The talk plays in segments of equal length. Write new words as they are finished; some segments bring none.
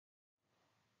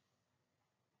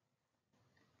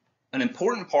An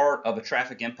important part of a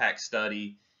traffic impact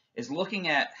study is looking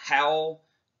at how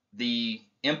the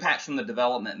impacts from the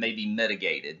development may be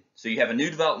mitigated. So you have a new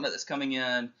development that's coming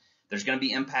in, there's going to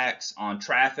be impacts on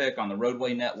traffic, on the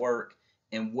roadway network,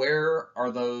 and where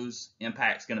are those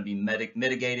impacts going to be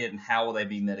mitigated and how will they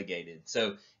be mitigated?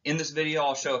 So in this video,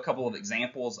 I'll show a couple of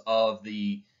examples of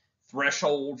the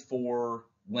threshold for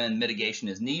when mitigation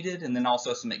is needed, and then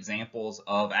also some examples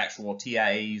of actual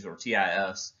TIAs or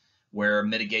TIS where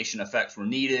mitigation effects were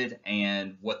needed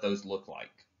and what those look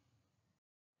like.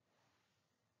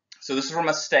 So this is from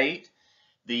a state.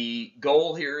 The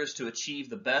goal here is to achieve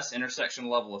the best intersection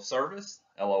level of service,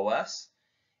 LOS,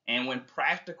 and when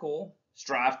practical,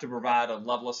 strive to provide a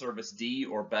level of service D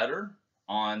or better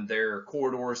on their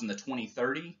corridors in the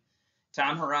 2030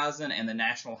 time horizon and the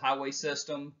national highway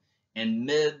system, and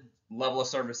mid-level of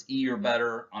service E or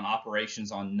better on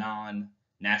operations on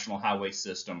non-national highway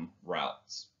system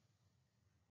routes.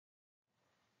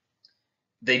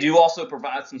 They do also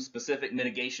provide some specific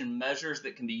mitigation measures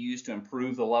that can be used to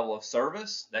improve the level of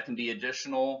service. That can be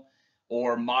additional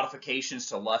or modifications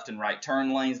to left and right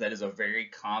turn lanes. That is a very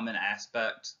common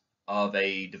aspect of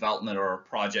a development or a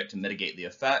project to mitigate the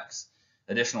effects.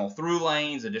 Additional through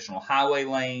lanes, additional highway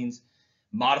lanes,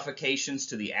 modifications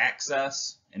to the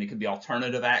access, and it could be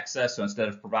alternative access. So instead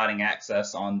of providing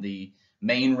access on the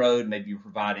main road, maybe you're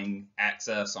providing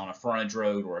access on a frontage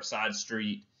road or a side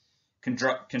street.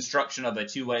 Construction of a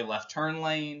two-way left turn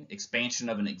lane, expansion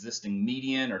of an existing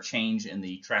median, or change in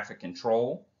the traffic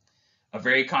control. A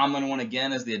very common one,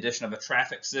 again, is the addition of a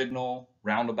traffic signal,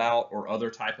 roundabout, or other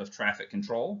type of traffic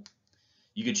control.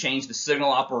 You could change the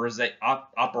signal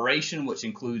operation, which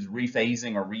includes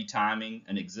rephasing or retiming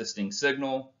an existing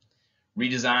signal,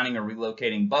 redesigning or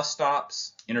relocating bus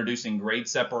stops, introducing grade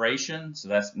separation. So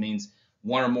that means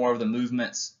one or more of the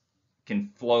movements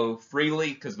can flow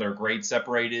freely because they're grade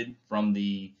separated from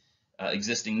the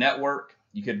existing network.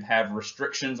 You could have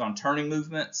restrictions on turning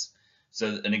movements.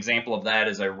 So an example of that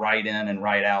is a right in and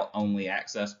right out only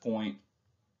access point,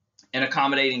 and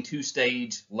accommodating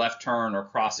two-stage left turn or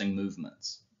crossing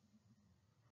movements.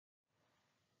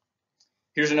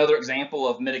 Here's another example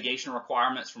of mitigation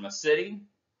requirements from a city.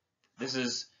 This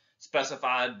is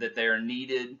specified that they are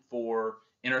needed for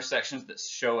intersections that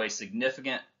show a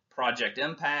significant project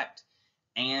impact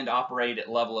and operate at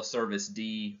level of service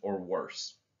D or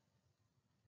worse.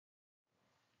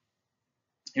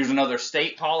 Here's another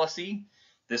state policy.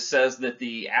 This says that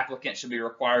the applicant should be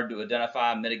required to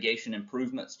identify mitigation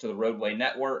improvements to the roadway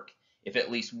network if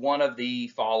at least one of the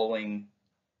following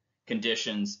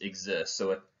conditions exists.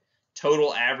 So a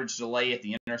total average delay at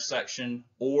the intersection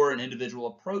or an individual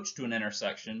approach to an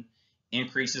intersection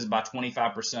increases by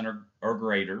 25% or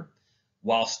greater,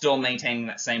 while still maintaining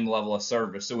that same level of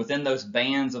service. So within those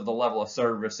bands of the level of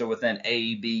service, so within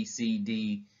A, B, C,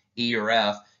 D, E, or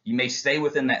F, you may stay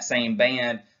within that same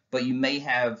band, but you may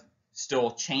have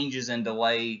still changes in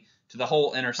delay to the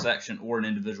whole intersection or an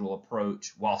individual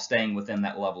approach while staying within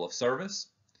that level of service.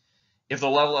 If the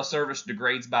level of service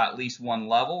degrades by at least one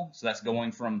level, so that's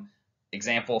going from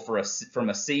example from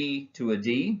a C to a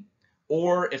D,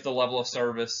 or if the level of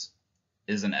service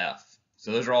is an F.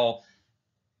 So those are all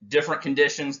different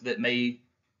conditions that may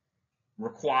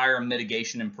require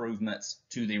mitigation improvements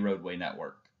to the roadway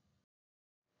network.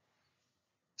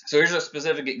 So here's a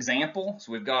specific example.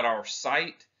 So we've got our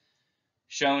site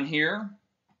shown here,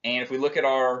 and if we look at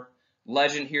our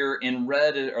legend here, in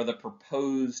red are the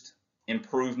proposed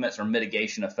improvements or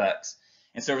mitigation effects.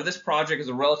 And so for this project, is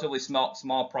a relatively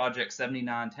small project,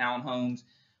 79 townhomes.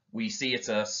 We see it's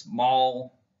a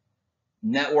small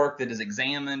network that is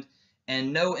examined,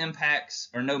 and no impacts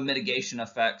or no mitigation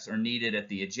effects are needed at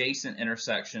the adjacent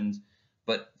intersections,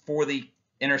 but for the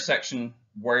intersection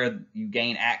where you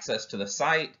gain access to the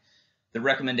site, the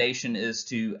recommendation is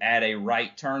to add a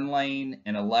right turn lane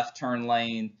and a left turn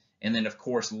lane, and then of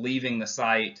course leaving the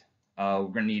site, we're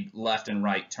going to need left and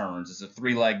right turns. It's a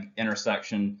three-leg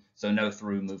intersection, so no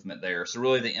through movement there. So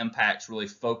really the impacts really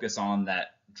focus on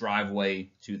that driveway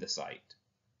to the site.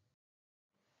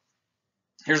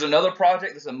 Here's another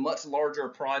project. This is a much larger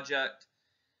project,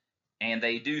 and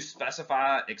they do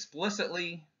specify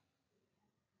explicitly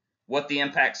what the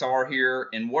impacts are here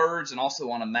in words, and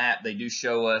also on a map they do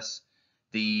show us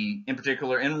in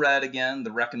particular in red again,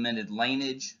 the recommended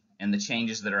laneage and the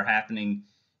changes that are happening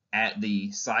at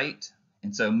the site.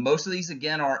 And so most of these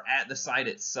again are at the site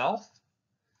itself,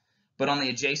 but on the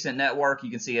adjacent network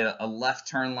you can see a left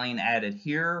turn lane added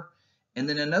here. And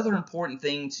then another important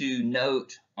thing to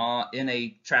note in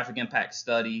a traffic impact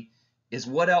study is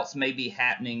what else may be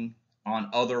happening on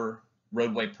other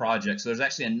roadway projects. So there's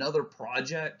actually another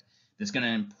project that's going to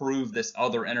improve this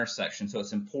other intersection. So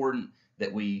it's important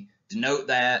that we denote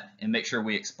that and make sure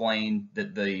we explain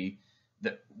that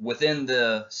that within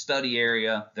the study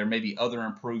area, there may be other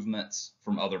improvements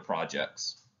from other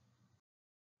projects.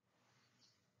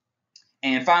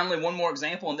 And finally, one more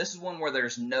example, and this is one where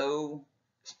there's no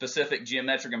specific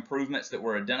geometric improvements that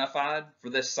were identified for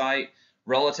this site.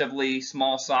 Relatively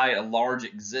small site, a large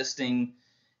existing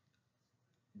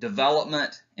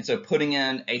development, and so putting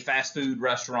in a fast food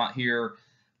restaurant here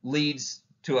leads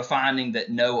to a finding that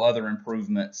no other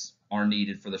improvements are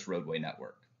needed for this roadway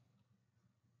network.